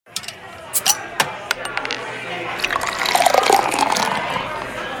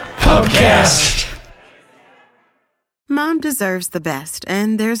Pubcast. Mom deserves the best,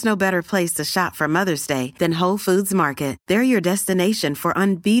 and there's no better place to shop for Mother's Day than Whole Foods Market. They're your destination for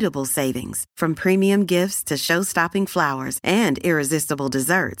unbeatable savings, from premium gifts to show-stopping flowers and irresistible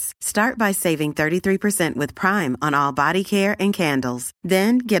desserts. Start by saving 33% with Prime on all body care and candles.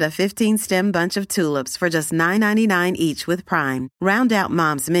 Then get a 15-stem bunch of tulips for just $9.99 each with Prime. Round out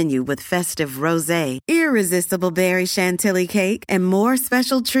Mom's menu with festive rosé, irresistible berry chantilly cake, and more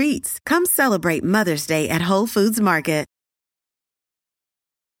special treats. Come celebrate Mother's Day at Whole Foods Market.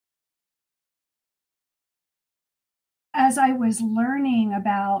 As I was learning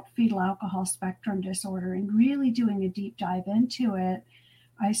about fetal alcohol spectrum disorder and really doing a deep dive into it,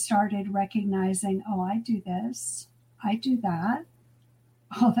 I started recognizing, oh, I do this, I do that.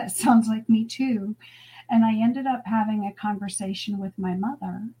 Oh, that sounds like me too. And I ended up having a conversation with my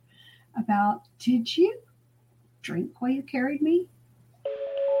mother about, did you drink while you carried me?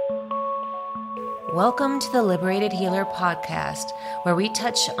 Welcome to the Liberated Healer podcast, where we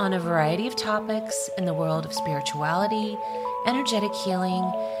touch on a variety of topics in the world of spirituality, energetic healing,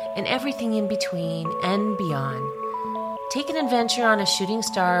 and everything in between and beyond. Take an adventure on a shooting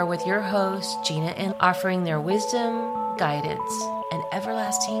star with your host, Gina, and offering their wisdom, guidance, and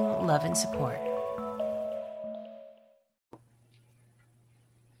everlasting love and support.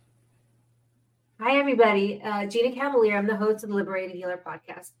 Hi, everybody. Gina Cavalier. I'm the host of the Liberated Healer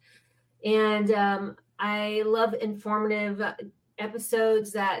podcast. And I love informative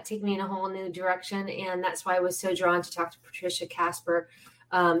episodes that take me in a whole new direction. And that's why I was so drawn to talk to Patricia Kasper.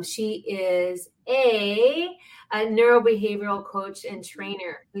 She is a neurobehavioral coach and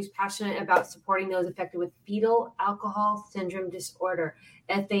trainer who's passionate about supporting those affected with fetal alcohol syndrome disorder,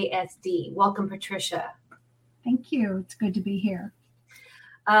 FASD. Welcome, Patricia. Thank you. It's good to be here.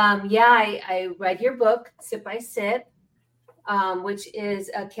 I read your book, Sit by Sit. Which is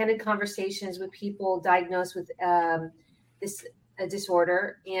candid conversations with people diagnosed with this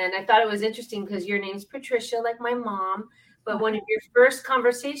disorder. And I thought it was interesting because your name's Patricia, like my mom, but one of your first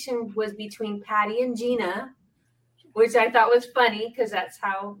conversations was between Patty and Gina, which I thought was funny because that's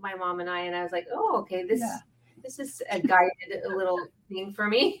how my mom and I was like, oh, okay, this is a guided little thing for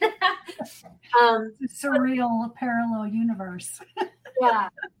me. It's a surreal parallel universe. Yeah.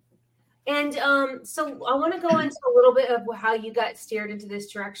 And so I want to go into a little bit of how you got steered into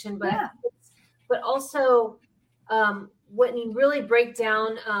this direction, but also when you really break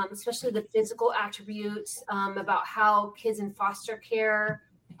down, especially the physical attributes about how kids in foster care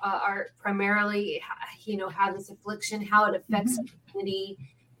are primarily, have this affliction, how it affects the community,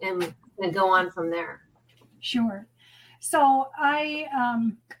 and go on from there. Sure. So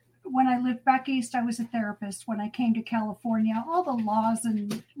when I lived back east, I was a therapist. When I came to California, all the laws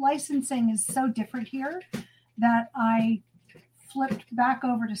and licensing is so different here that I flipped back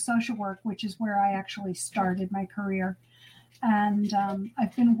over to social work, which is where I actually started my career. And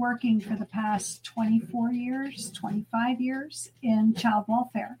I've been working for the past 25 years in child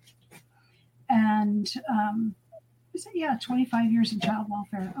welfare. And 25 years in child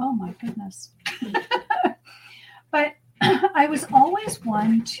welfare. Oh, my goodness. But I was always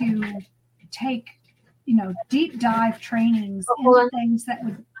one to take, deep dive trainings into things that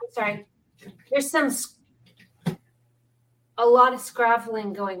would. I'm sorry. There's a lot of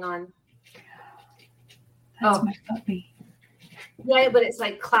scraffling going on. That's my puppy. Yeah, but it's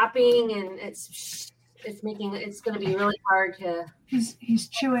like clapping and it's going to be really hard to. He's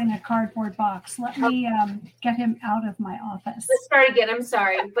chewing a cardboard box. Let me get him out of my office. Let's start again. I'm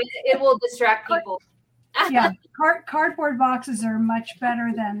sorry, but it will distract people. Yeah, cardboard boxes are much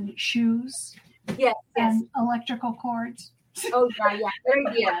better than shoes. Yes. And electrical cords. Oh, yeah. Good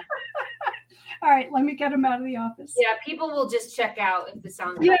idea. All right, let me get him out of the office. Yeah, people will just check out if the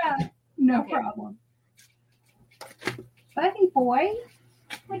sound's no problem. Buddy boy,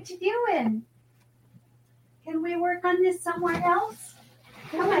 what you doing? Can we work on this somewhere else?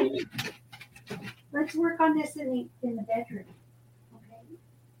 Come on. Let's work on this in the bedroom.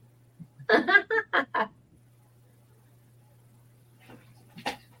 Okay.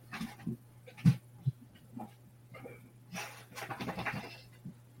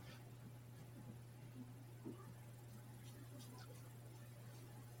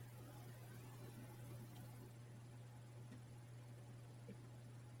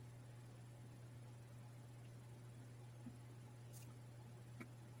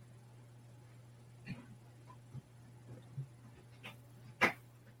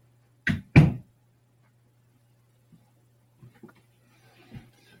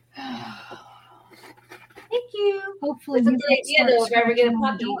 Thank you. Hopefully, it's a good idea though if I ever get a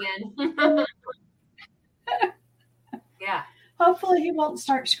puppy again. Yeah. Hopefully he won't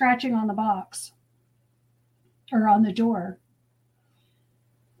start scratching on the box or on the door.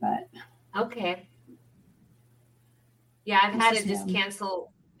 But okay. Yeah, I've had to just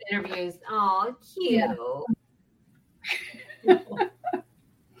cancel interviews. Oh, cute. Yeah.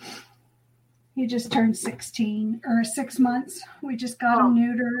 He just turned 16 or 6 months. We just got him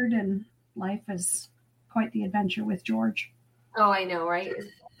neutered, and life is quite the adventure with George. Oh, I know, right?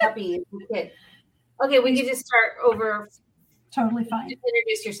 Puppy kid. Okay, we can just start over. Totally fine. Just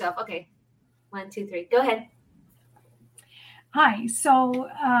introduce yourself. Okay. 1, 2, 3. Go ahead. Hi. So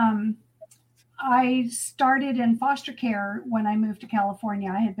I started in foster care when I moved to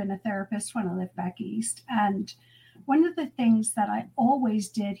California. I had been a therapist when I lived back east. And one of the things that I always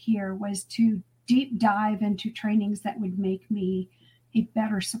did here was to deep dive into trainings that would make me a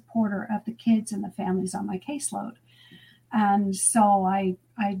better supporter of the kids and the families on my caseload. And so I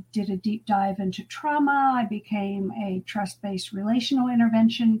did a deep dive into trauma. I became a trust-based relational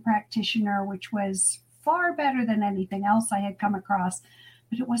intervention practitioner, which was far better than anything else I had come across,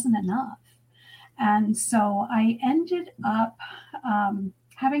 but it wasn't enough. And so I ended up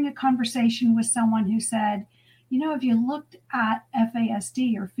having a conversation with someone who said, you know, if you looked at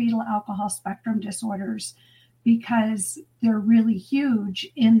FASD or fetal alcohol spectrum disorders, because they're really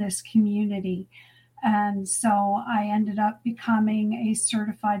huge in this community. And so I ended up becoming a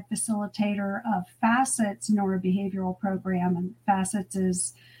certified facilitator of FACET's neurobehavioral program. And FACET's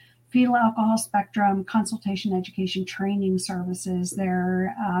is fetal alcohol spectrum consultation education training services.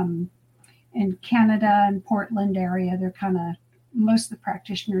 They're in Canada and Portland area. They're kind of, most of the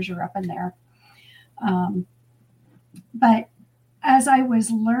practitioners are up in there. But as I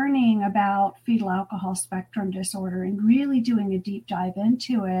was learning about fetal alcohol spectrum disorder and really doing a deep dive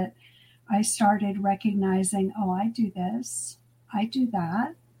into it, I started recognizing, oh, I do this, I do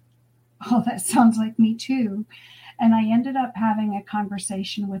that. Oh, that sounds like me too. And I ended up having a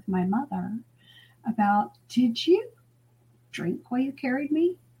conversation with my mother about, did you drink while you carried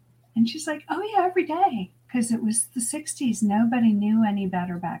me? And she's like, oh yeah, every day. Because it was the 60s. Nobody knew any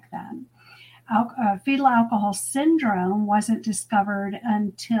better back then. Fetal alcohol syndrome wasn't discovered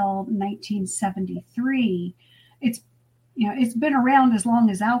until 1973. It's been around as long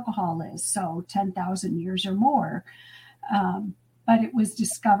as alcohol is, so 10,000 years or more. But it was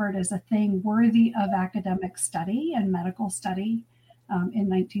discovered as a thing worthy of academic study and medical study in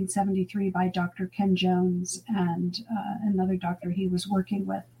 1973 by Dr. Ken Jones and another doctor he was working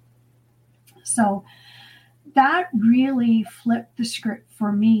with. So that really flipped the script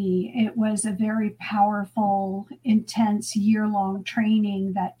for me. It was a very powerful, intense, year-long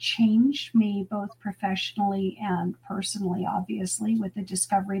training that changed me both professionally and personally, obviously, with the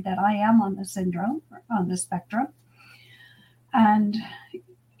discovery that I am on the syndrome, on the spectrum. And,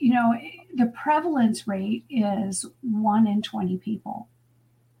 you know, the prevalence rate is 1 in 20 people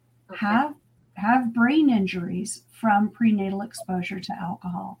have brain injuries from prenatal exposure to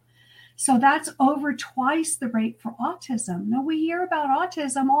alcohol. So that's over twice the rate for autism. Now, we hear about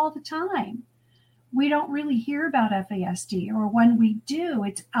autism all the time. We don't really hear about FASD, or when we do,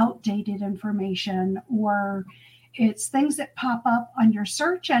 it's outdated information, or it's things that pop up on your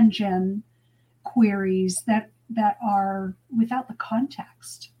search engine queries that are without the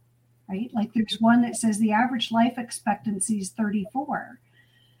context, right? Like there's one that says the average life expectancy is 34.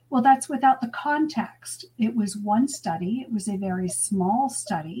 Well, that's without the context. It was one study. It was a very small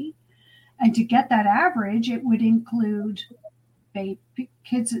study. And to get that average, it would include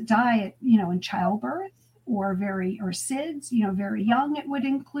kids that die in childbirth or SIDS, very young. It would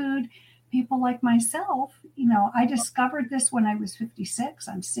include people like myself. I discovered this when I was 56.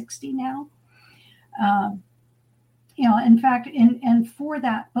 I'm 60 now. In fact, and for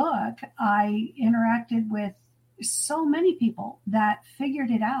that book, I interacted with so many people that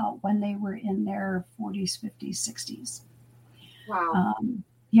figured it out when they were in their 40s, 50s, 60s. Wow.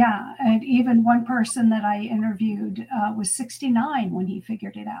 Yeah, and even one person that I interviewed was 69 when he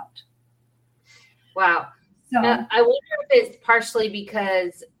figured it out. Wow. So I wonder if it's partially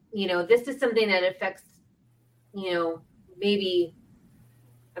because, this is something that affects, maybe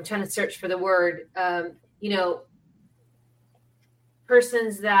I'm trying to search for the word,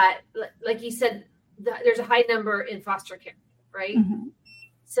 persons that, like you said, there's a high number in foster care, right? Mm-hmm.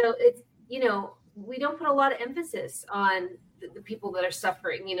 So it's, we don't put a lot of emphasis on the people that are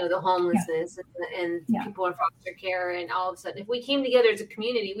suffering, the homelessness and people in foster care. And all of a sudden, if we came together as a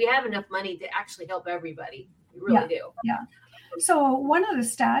community, we have enough money to actually help everybody. We really do. Yeah. So one of the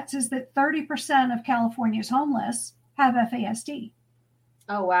stats is that 30% of California's homeless have FASD.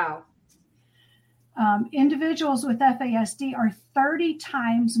 Oh, wow. Individuals with FASD are 30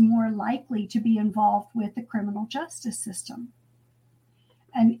 times more likely to be involved with the criminal justice system.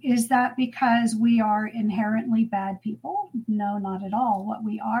 And is that because we are inherently bad people? No, not at all. What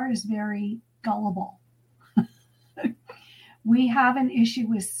we are is very gullible. We have an issue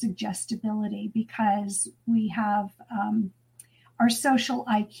with suggestibility because we have our social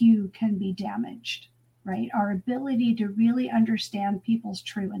IQ can be damaged, right? Our ability to really understand people's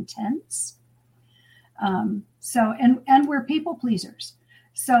true intents. And we're people pleasers.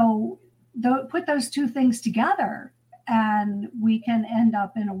 So put those two things together and we can end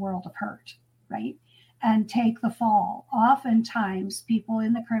up in a world of hurt, right? And take the fall. Oftentimes people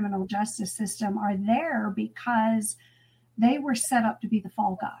in the criminal justice system are there because they were set up to be the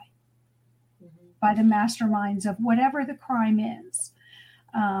fall guy by the masterminds of whatever the crime is.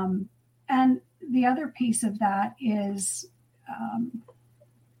 And the other piece of that is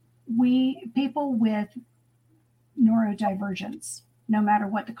people with neurodivergence, no matter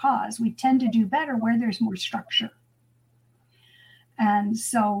what the cause, we tend to do better where there's more structure. And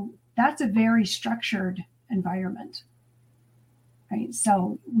so that's a very structured environment. Right?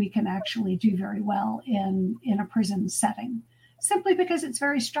 So we can actually do very well in a prison setting simply because it's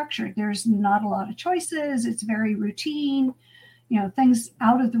very structured. There's not a lot of choices. It's very routine. Things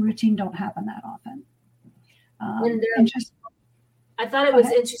out of the routine don't happen that often. I thought it was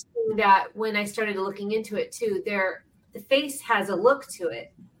interesting that when I started looking into it too, the face has a look to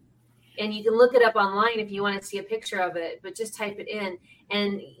it. And you can look it up online if you want to see a picture of it, but just type it in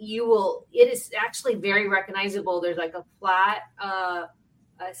and it is actually very recognizable. There's like a flat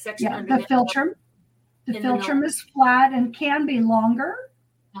section under the philtrum. The philtrum is flat and can be longer.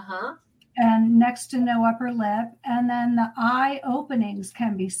 And next to no upper lip. And then the eye openings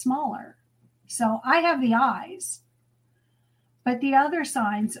can be smaller. So I have the eyes, but the other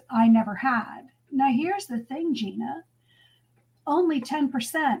signs I never had. Now here's the thing, Gina. Only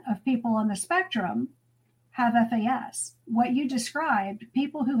 10% of people on the spectrum have FAS. What you described,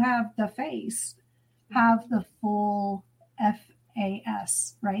 people who have the face have the full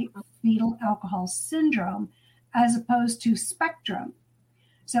FAS, right? Fetal alcohol syndrome, as opposed to spectrum.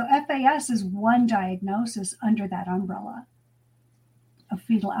 So FAS is one diagnosis under that umbrella of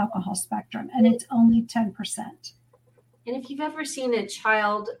fetal alcohol spectrum, and it's only 10%. And if you've ever seen a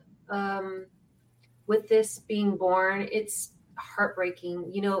child with this being born, it's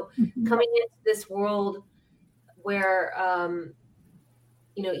heartbreaking, coming into this world where,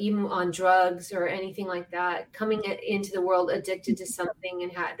 even on drugs or anything like that, coming into the world addicted to something,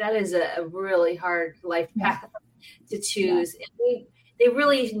 and that is a really hard life path to choose. Yeah. And they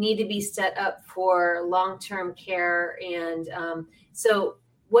really need to be set up for long-term care. And so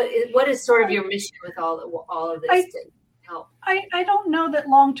what is sort of your mission with all of this to help? I don't know that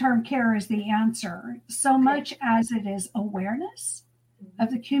long-term care is the answer so much as it is awareness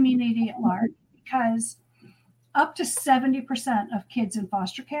of the community at large, because up to 70% of kids in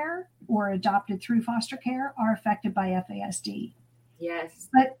foster care or adopted through foster care are affected by FASD. Yes.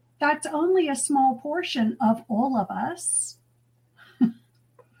 But that's only a small portion of all of us.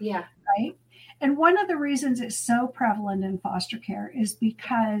 Yeah. Right? And one of the reasons it's so prevalent in foster care is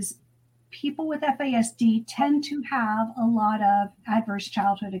because people with FASD tend to have a lot of adverse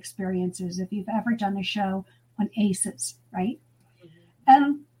childhood experiences. If you've ever done a show on ACEs, right? Mm-hmm.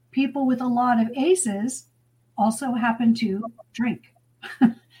 And people with a lot of ACEs also happen to drink.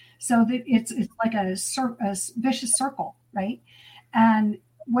 So that it's like a vicious circle, right? And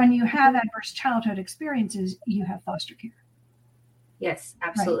when you have adverse childhood experiences, you have foster care. Yes,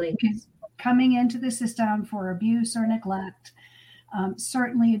 absolutely. Right? Because coming into the system for abuse or neglect,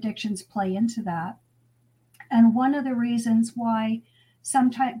 certainly addictions play into that. And one of the reasons why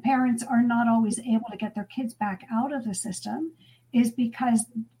sometimes parents are not always able to get their kids back out of the system is because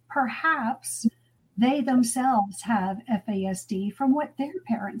perhaps they themselves have FASD from what their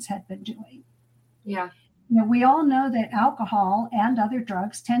parents had been doing. Yeah. We all know that alcohol and other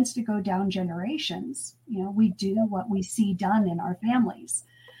drugs tends to go down generations. We do what we see done in our families.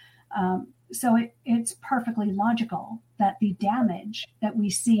 So it's perfectly logical that the damage that we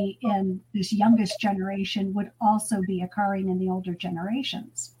see in this youngest generation would also be occurring in the older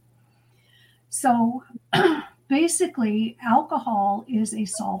generations. So basically, alcohol is a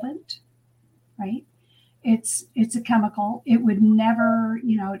solvent, right? It's a chemical. It would never,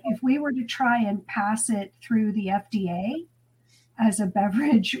 if we were to try and pass it through the FDA as a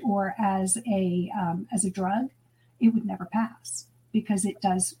beverage or as a drug, it would never pass because it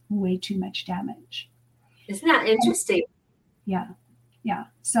does way too much damage. Isn't that interesting? Yeah.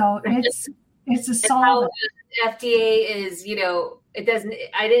 So it's a solvent. FDA is, it doesn't.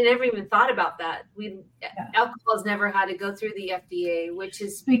 I never even thought about that. Alcohol's never had to go through the FDA, which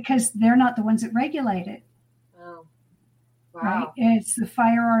is because they're not the ones that regulate it. Oh. Wow. Right? It's the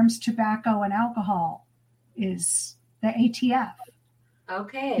firearms, tobacco, and alcohol is the ATF.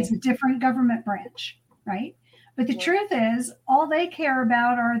 Okay. It's a different government branch, right? But the truth is, all they care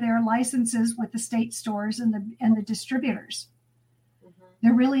about are their licenses with the state stores and the distributors. Mm-hmm.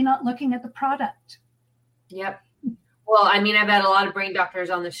 They're really not looking at the product. Yep. Well, I mean, I've had a lot of brain doctors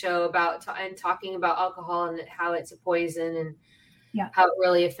on the show about and talking about alcohol and how it's a poison and how it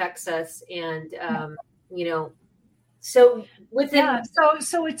really affects us. And, you know, so within.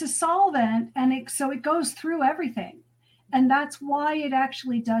 So it's a solvent, and so it goes through everything. And that's why it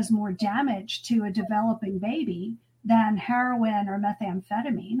actually does more damage to a developing baby than heroin or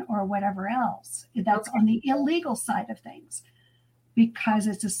methamphetamine or whatever else. That's on the illegal side of things, because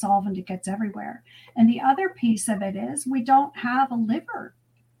it's a solvent, it gets everywhere. And the other piece of it is we don't have a liver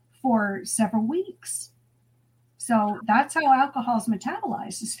for several weeks. So that's how alcohol is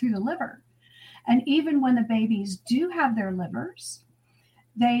metabolized, is through the liver. And even when the babies do have their livers,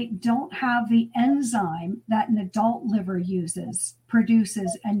 they don't have the enzyme that an adult liver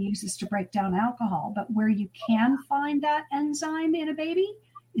produces and uses to break down alcohol. But where you can find that enzyme in a baby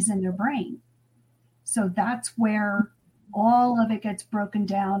is in their brain. So that's where all of it gets broken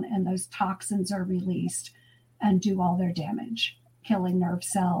down and those toxins are released and do all their damage, killing nerve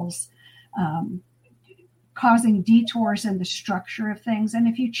cells, causing detours in the structure of things. And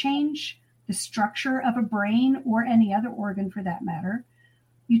if you change the structure of a brain or any other organ for that matter,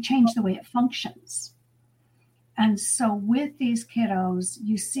 you change the way it functions. And so with these kiddos,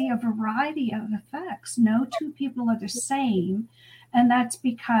 you see a variety of effects. No two people are the same. And that's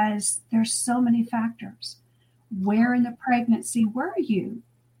because there's so many factors. Where in the pregnancy were you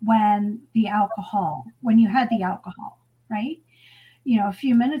when you had the alcohol, right? You know, a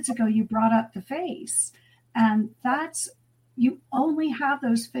few minutes ago, you brought up the face, and you only have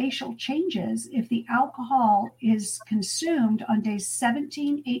those facial changes if the alcohol is consumed on days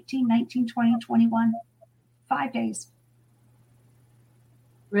 17, 18, 19, 20, 21, 5 days.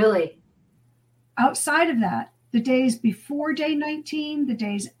 Really? Outside of that, the days before day 19, the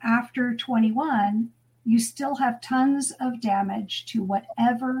days after 21, you still have tons of damage to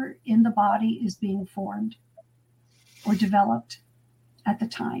whatever in the body is being formed or developed at the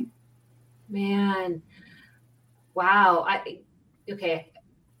time. Man. Wow. Okay.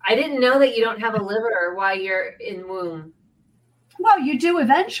 I didn't know that you don't have a liver while you're in womb. Well, you do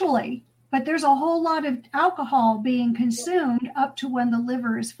eventually, but there's a whole lot of alcohol being consumed up to when the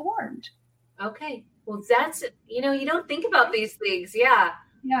liver is formed. Okay. Well, that's, you don't think about these things. Yeah.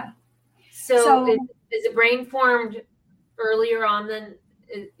 Yeah. So is the brain formed earlier on than?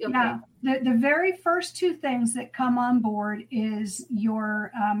 Okay. Yeah. The very first two things that come on board is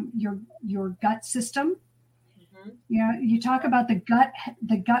your gut system. You talk about the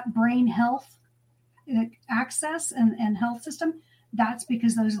gut brain health access and health system. That's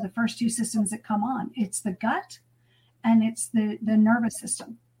because those are the first two systems that come on. It's the gut and it's the nervous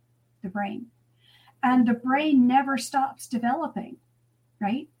system, the brain. And the brain never stops developing,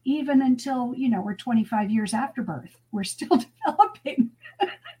 right? Even until, we're 25 years after birth, we're still developing.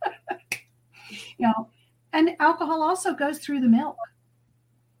 And alcohol also goes through the milk.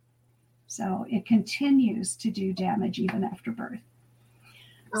 So it continues to do damage even after birth.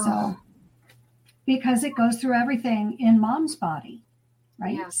 So because it goes through everything in mom's body,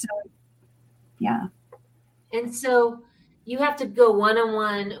 right? Yeah. So, yeah. And so you have to go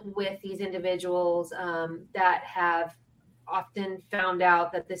one-on-one with these individuals that have often found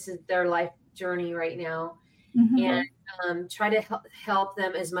out that this is their life journey right now, and try to help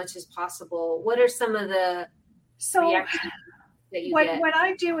them as much as possible. What are some of the reactions that you get? What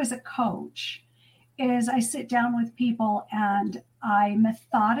I do as a coach is I sit down with people and I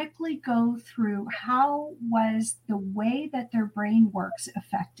methodically go through how was the way that their brain works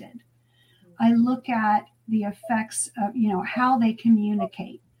affected. I look at the effects of, how they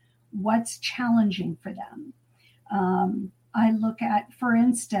communicate, what's challenging for them. I look at, for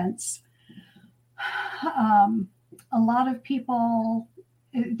instance, a lot of people,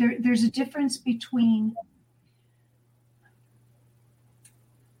 there's a difference between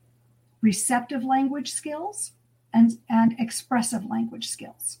receptive language skills and expressive language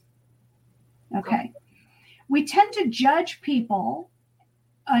skills. Okay. We tend to judge people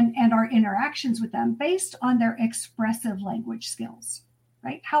and our interactions with them based on their expressive language skills,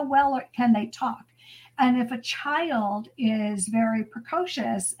 right? How well can they talk? And if a child is very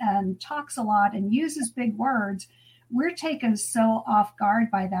precocious and talks a lot and uses big words, we're taken so off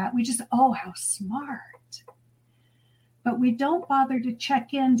guard by that. We just, how smart. But we don't bother to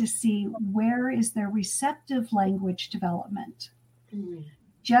check in to see where is their receptive language development.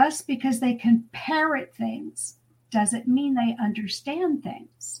 Just because they can parrot things does it mean they understand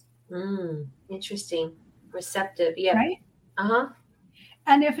things. Interesting. Receptive. Yeah. Right.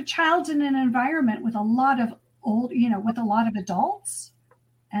 And if a child's in an environment with a lot of with a lot of adults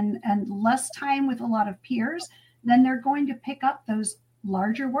and less time with a lot of peers, then they're going to pick up those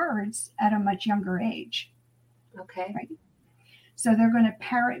larger words at a much younger age. Okay. Right. So they're going to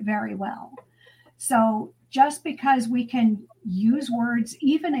parrot very well. So just because we can use words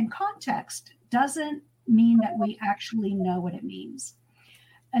even in context doesn't mean that we actually know what it means.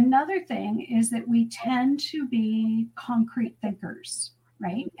 Another thing is that we tend to be concrete thinkers,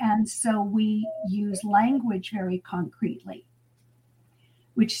 right? And so we use language very concretely,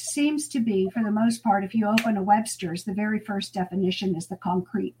 which seems to be, for the most part, if you open a Webster's, the very first definition is the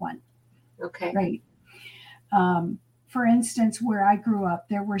concrete one. Okay. Right. For instance, where I grew up,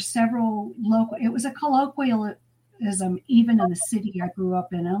 there were several it was a colloquialism even in the city I grew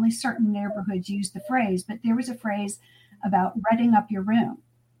up in. Only certain neighborhoods used the phrase, but there was a phrase about redding up your room.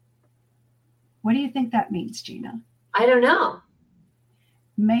 What do you think that means, Gina? I don't know.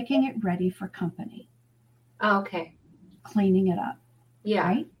 Making it ready for company. Oh, okay. Cleaning it up. Yeah.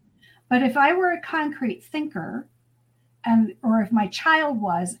 Right? But if I were a concrete thinker, or if my child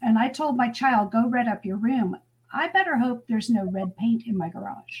was, and I told my child, go red up your room, I better hope there's no red paint in my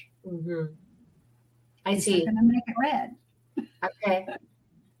garage. Mm-hmm. I see. I'm going to make it red. Okay.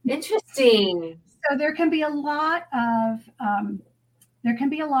 Interesting. So there can be a lot of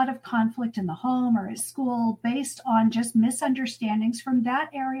conflict in the home or at school based on just misunderstandings from that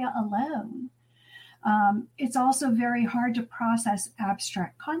area alone. It's also very hard to process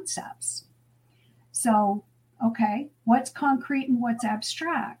abstract concepts. So, okay, what's concrete and what's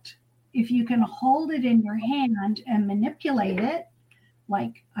abstract? If you can hold it in your hand and manipulate it,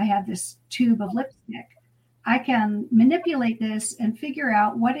 like I have this tube of lipstick, I can manipulate this and figure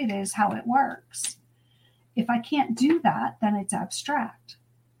out what it is, how it works. If I can't do that, then it's abstract.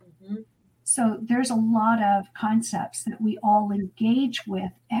 Mm-hmm. So there's a lot of concepts that we all engage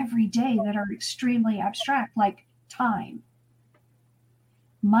with every day that are extremely abstract, like time,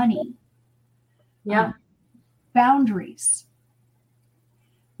 money, boundaries,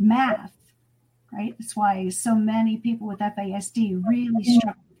 math, right? That's why so many people with FASD really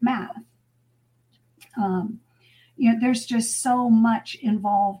struggle with math. There's just so much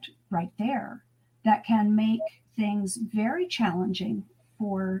involved right there that can make things very challenging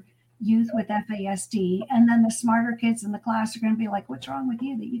for youth with FASD. And then the smarter kids in the class are going to be like, what's wrong with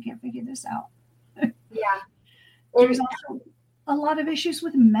you that you can't figure this out? Yeah. There's also a lot of issues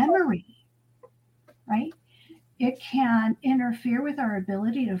with memory, right? It can interfere with our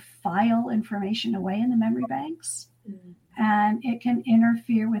ability to file information away in the memory banks. Mm-hmm. And it can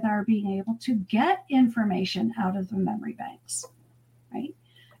interfere with our being able to get information out of the memory banks, right?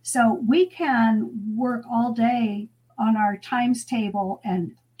 So we can work all day on our times table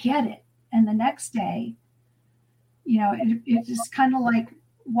and get it. And the next day, it's kind of like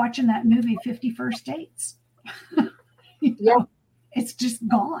watching that movie, 50 First Dates. It's just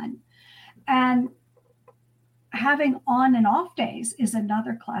gone. And having on and off days is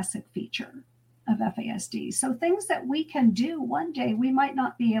another classic feature of FASD. So things that we can do one day, we might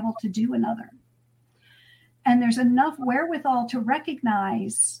not be able to do another. And there's enough wherewithal to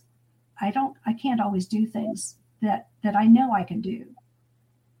recognize I can't always do things that I know I can do.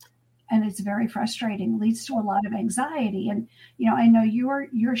 And it's very frustrating, leads to a lot of anxiety. And, I know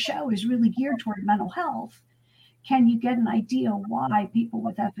your show is really geared toward mental health. Can you get an idea why people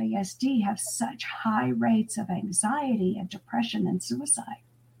with FASD have such high rates of anxiety and depression and suicide?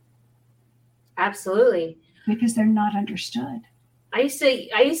 Absolutely. Because they're not understood. I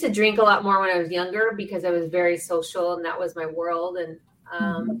used to drink a lot more when I was younger because I was very social and that was my world. And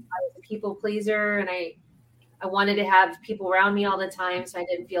I was a people pleaser and I wanted to have people around me all the time so I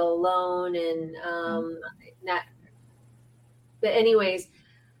didn't feel alone. And but anyways,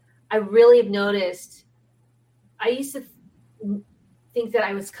 I really have noticed, I used to think that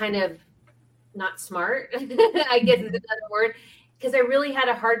I was kind of not smart, I guess is another word, because I really had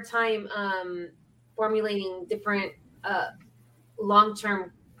a hard time formulating different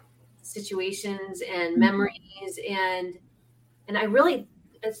long-term situations and memories, and I really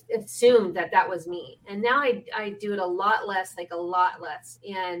assumed that was me. And now I do it a lot less, and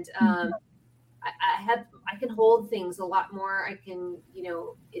I can hold things a lot more. I can,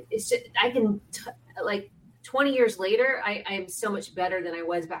 it's just, like 20 years later, I am so much better than I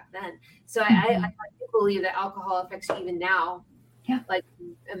was back then. So I believe that alcohol affects you even now, like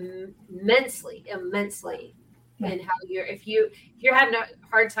immensely. And how if you're having a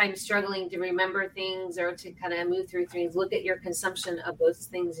hard time struggling to remember things or to kind of move through things, look at your consumption of those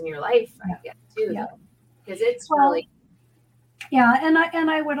things in your life. I guess too. because it's really. Yeah. And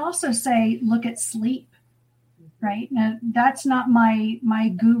I would also say, look at sleep, right? Now that's not my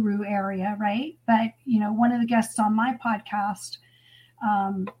guru area, right? But, one of the guests on my podcast,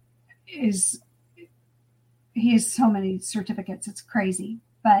 he has so many certificates. It's crazy.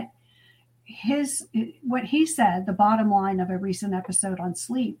 But what he said, the bottom line of a recent episode on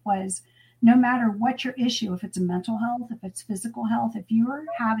sleep was, no matter what your issue, if it's a mental health, if it's physical health, if you're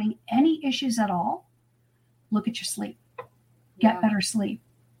having any issues at all, look at your sleep. Get better sleep.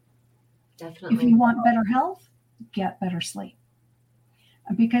 Definitely. If you want better health, get better sleep.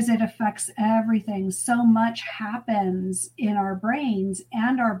 Because it affects everything. So much happens in our brains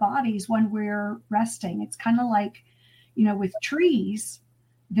and our bodies when we're resting. It's kind of like, with trees,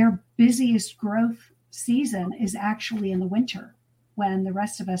 their busiest growth season is actually in the winter, when the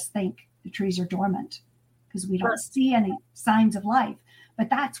rest of us think the trees are dormant because we don't see any signs of life. But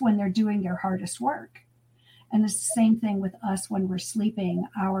that's when they're doing their hardest work. And it's the same thing with us when we're sleeping.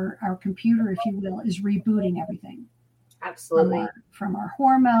 Our computer, if you will, is rebooting everything. Absolutely. From our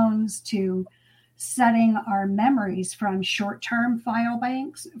hormones to setting our memories from short-term file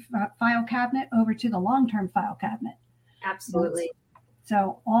cabinet over to the long-term file cabinet. Absolutely.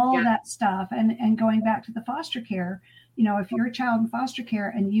 So all that stuff, and going back to the foster care, if you're a child in foster care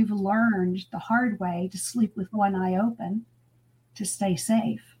and you've learned the hard way to sleep with one eye open to stay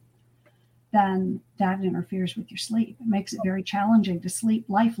safe, then that interferes with your sleep. It makes it very challenging to sleep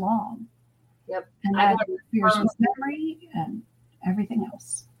lifelong. Yep. And that interferes with memory and everything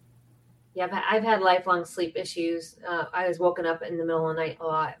else. Yeah, I've had lifelong sleep issues. I was woken up in the middle of the night a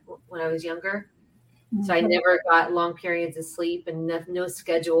lot when I was younger. Mm-hmm. So I never got long periods of sleep and no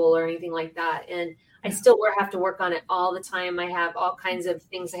schedule or anything like that. And I still have to work on it all the time. I have all kinds of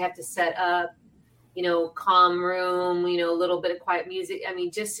things I have to set up, calm room, a little bit of quiet music. I mean,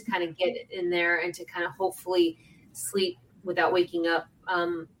 just to kind of get in there and to kind of hopefully sleep without waking up.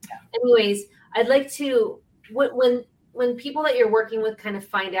 Anyways, I'd like to, when people that you're working with kind of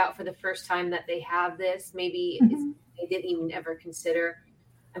find out for the first time that they have this, maybe they didn't even ever consider,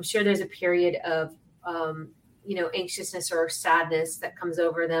 I'm sure there's a period of, anxiousness or sadness that comes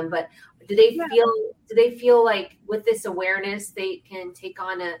over them, but do they feel like with this awareness, they can take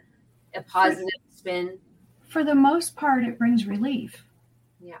on a positive spin? For the most part, it brings relief.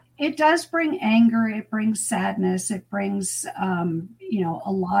 Yeah. It does bring anger. It brings sadness. It brings, a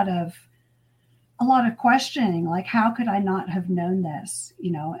lot of questioning, like, how could I not have known this?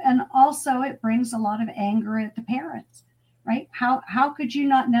 And also it brings a lot of anger at the parents, right? How could you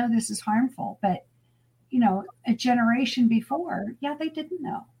not know this is harmful? But, a generation before, they didn't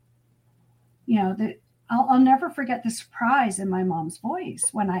know. I'll never forget the surprise in my mom's voice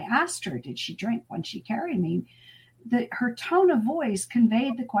when I asked her, did she drink when she carried me? Her tone of voice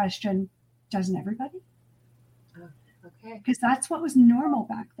conveyed the question, doesn't everybody? Okay. Because that's what was normal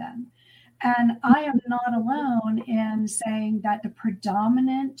back then. And I am not alone in saying that the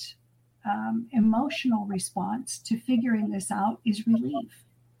predominant emotional response to figuring this out is relief.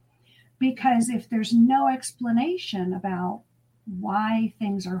 Because if there's no explanation about why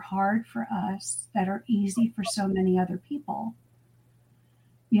things are hard for us that are easy for so many other people,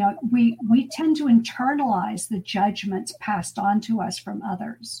 we tend to internalize the judgments passed on to us from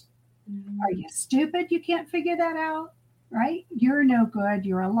others. Mm-hmm. Are you stupid? You can't figure that out, right? You're no good.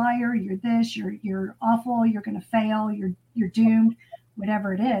 You're a liar. You're this. You're awful. You're going to fail. You're doomed.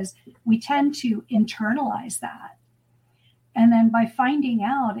 Whatever it is, we tend to internalize that. And then by finding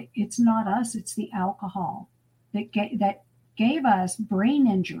out it's not us, it's the alcohol that gave us brain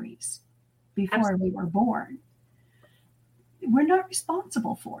injuries before Absolutely. We were born. We're not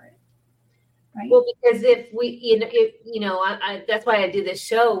responsible for it, right? Well, because if we, that's why I do this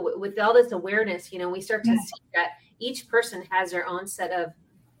show with all this awareness. We start to see that each person has their own set of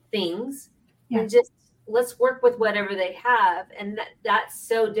things, and just let's work with whatever they have, and that's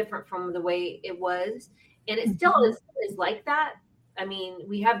so different from the way it was, and it still is like that. I mean,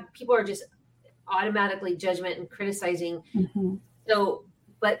 people are just automatically judgment and criticizing. Mm-hmm. So.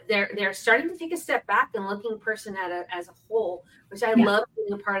 But they're starting to take a step back and looking person as a whole, which I love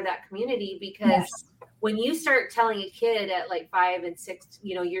being a part of that community, because when you start telling a kid at like 5 and 6,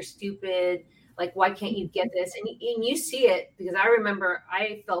 you're stupid, like, why can't you get this? And you see it, because I remember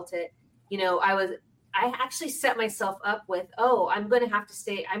I felt it, I actually set myself up with, I'm going to have to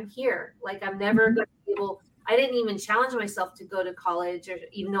stay. I'm here. Like, I'm never going to be able, I didn't even challenge myself to go to college, or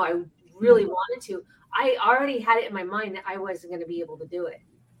even though I really wanted to. I already had it in my mind that I wasn't going to be able to do it.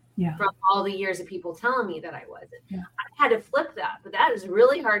 From all the years of people telling me that I wasn't. I had to flip that, but that is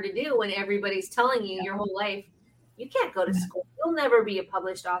really hard to do when everybody's telling you your whole life, you can't go to school. You'll never be a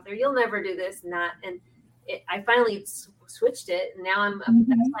published author. You'll never do this and that. And I finally switched it. And now that's why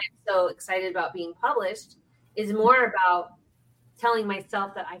I'm so excited about being published, is more about telling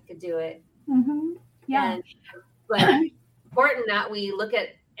myself that I could do it. Mm-hmm. Yeah. But it's important that we look at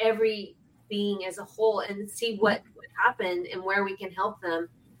every being as a whole and see what happened and where we can help them.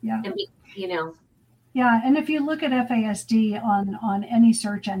 Yeah. And be, Yeah. And if you look at FASD on any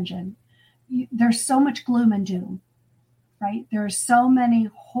search engine, there's so much gloom and doom, right? There's so many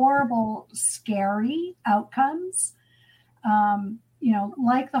horrible, scary outcomes,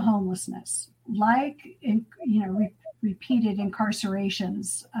 like the homelessness, like, repeated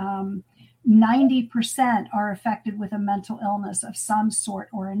incarcerations. 90% are affected with a mental illness of some sort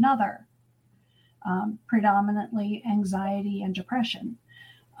or another, predominantly anxiety and depression,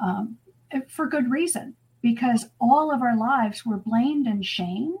 for good reason, because all of our lives we're blamed and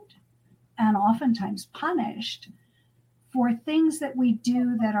shamed and oftentimes punished for things that we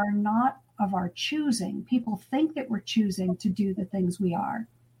do that are not of our choosing. People think that we're choosing to do the things we are,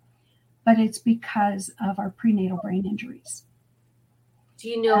 but it's because of our prenatal brain injuries. Do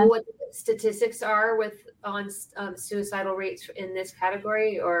you know what the statistics are on suicidal rates in this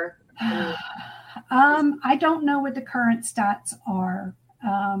category, or? I don't know what the current stats are.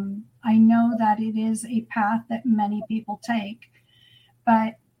 I know that it is a path that many people take,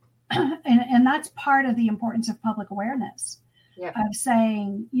 but and that's part of the importance of public awareness, of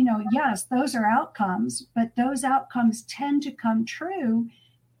saying, yes, those are outcomes, but those outcomes tend to come true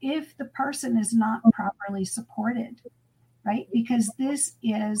if the person is not properly supported, right? Because this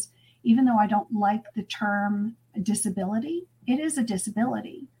is, even though I don't like the term disability, it is a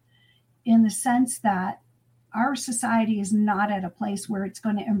disability in the sense that our society is not at a place where it's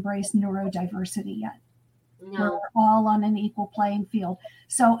going to embrace neurodiversity yet. No. We're all on an equal playing field.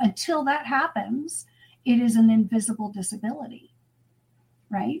 So until that happens, it is an invisible disability,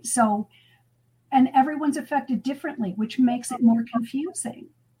 right? So, and everyone's affected differently, which makes it more confusing.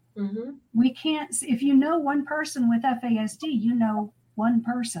 Mm-hmm. We can't, if you know one person with FASD, you know one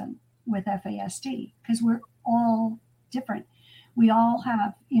person with FASD, because we're all different. We all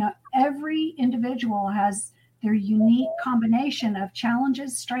have, every individual has their unique combination of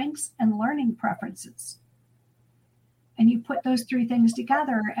challenges, strengths, and learning preferences. And you put those three things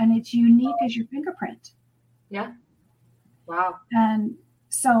together and it's unique as your fingerprint. Yeah. Wow. And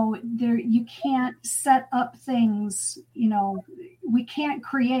so you can't set up things, we can't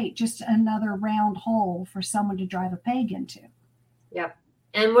create just another round hole for someone to drive a peg into. Yep.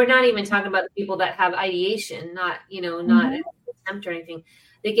 And we're not even talking about the people that have ideation, not an attempt or anything.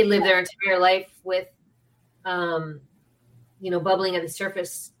 They could live their entire life with, bubbling at the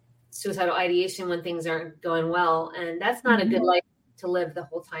surface, suicidal ideation when things aren't going well. And that's not a good life to live the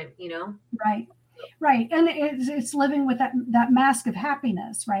whole time, Right. And it's living with that mask of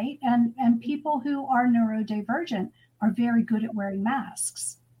happiness, right? And people who are neurodivergent are very good at wearing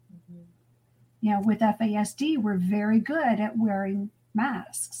masks. Mm-hmm. With FASD, we're very good at wearing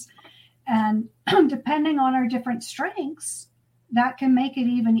masks. And depending on our different strengths, that can make it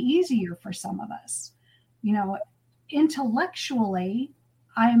even easier for some of us. Intellectually,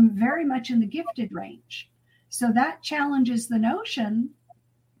 I'm very much in the gifted range. So that challenges the notion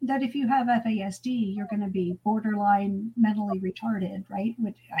that if you have FASD, you're going to be borderline mentally retarded, right?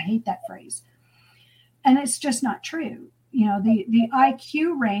 Which I hate that phrase. And it's just not true. The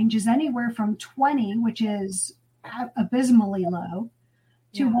IQ range is anywhere from 20, which is abysmally low,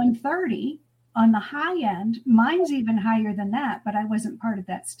 to 130 on the high end. Mine's even higher than that, but I wasn't part of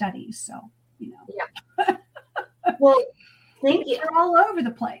that study. So, Yeah. Well, thank you. They're all over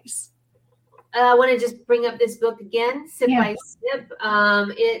the place. I want to just bring up this book again, Sip by Sip.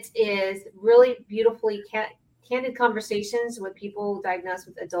 It is really beautifully candid conversations with people diagnosed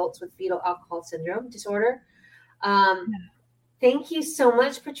with adults with fetal alcohol syndrome disorder. Thank you so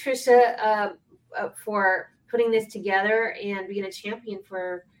much, Patricia, for putting this together and being a champion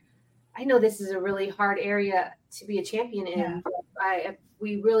for. I know this is a really hard area to be a champion in. Yeah.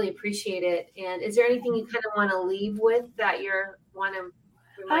 We really appreciate it. And is there anything you kind of want to leave with that you're want to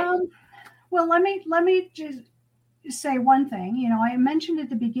remind? Well, let me just say one thing. I mentioned at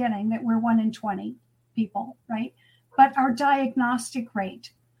the beginning that we're 1 in 20 people, right? But our diagnostic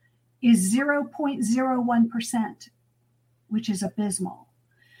rate is 0.01%, which is abysmal.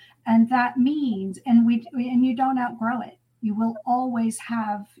 And that means, and you don't outgrow it. You will always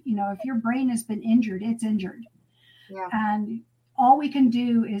have, if your brain has been injured, it's injured. Yeah. And all we can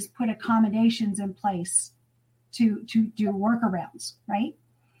do is put accommodations in place to do workarounds, right?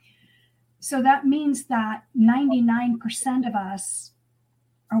 So that means that 99% of us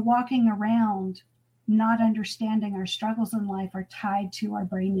are walking around not understanding our struggles in life are tied to our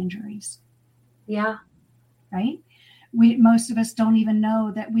brain injuries. Yeah. right? Most of us don't even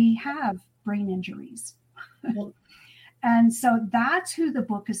know that we have brain injuries. And so that's who the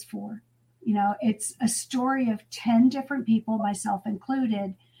book is for. It's a story of 10 different people, myself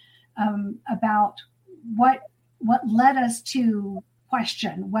included, about what led us to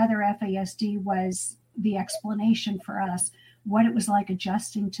question whether FASD was the explanation for us, what it was like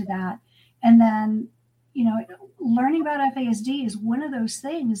adjusting to that. And then, learning about FASD is one of those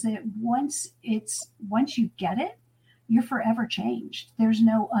things that once you get it, you're forever changed. There's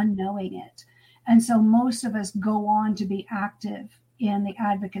no unknowing it. And so most of us go on to be active in the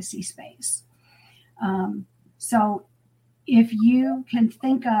advocacy space. So if you can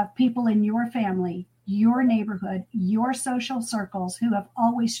think of people in your family, your neighborhood, your social circles who have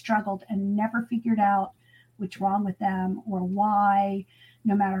always struggled and never figured out what's wrong with them or why,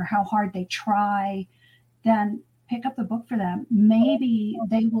 no matter how hard they try, then pick up the book for them. Maybe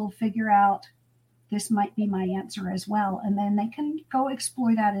they will figure out this might be my answer as well. And then they can go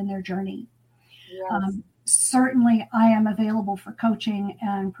explore that in their journey. Yes. Certainly, I am available for coaching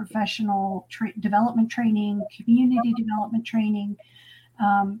and professional development training, community development training.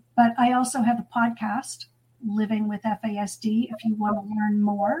 But I also have a podcast, Living with FASD. If you want to learn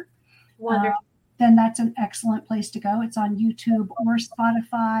more, then that's an excellent place to go. It's on YouTube or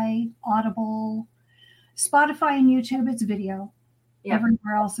Spotify, Audible. Spotify and YouTube, it's video. Yep.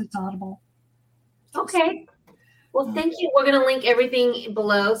 Everywhere else, it's Audible. Okay. Well, thank you. We're going to link everything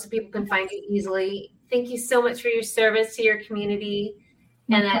below so people can find you easily. Thank you so much for your service to your community.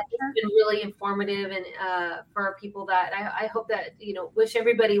 And it's been really informative and for people that I hope that, wish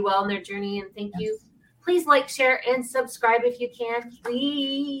everybody well in their journey. And thank you. Please like, share, and subscribe if you can.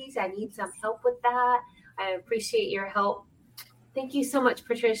 Please. I need some help with that. I appreciate your help. Thank you so much,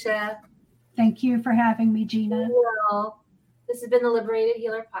 Patricia. Thank you for having me, Gina. Well, this has been the Liberated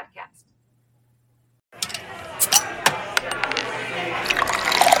Healer Podcast.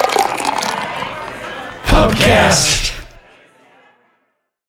 Podcast.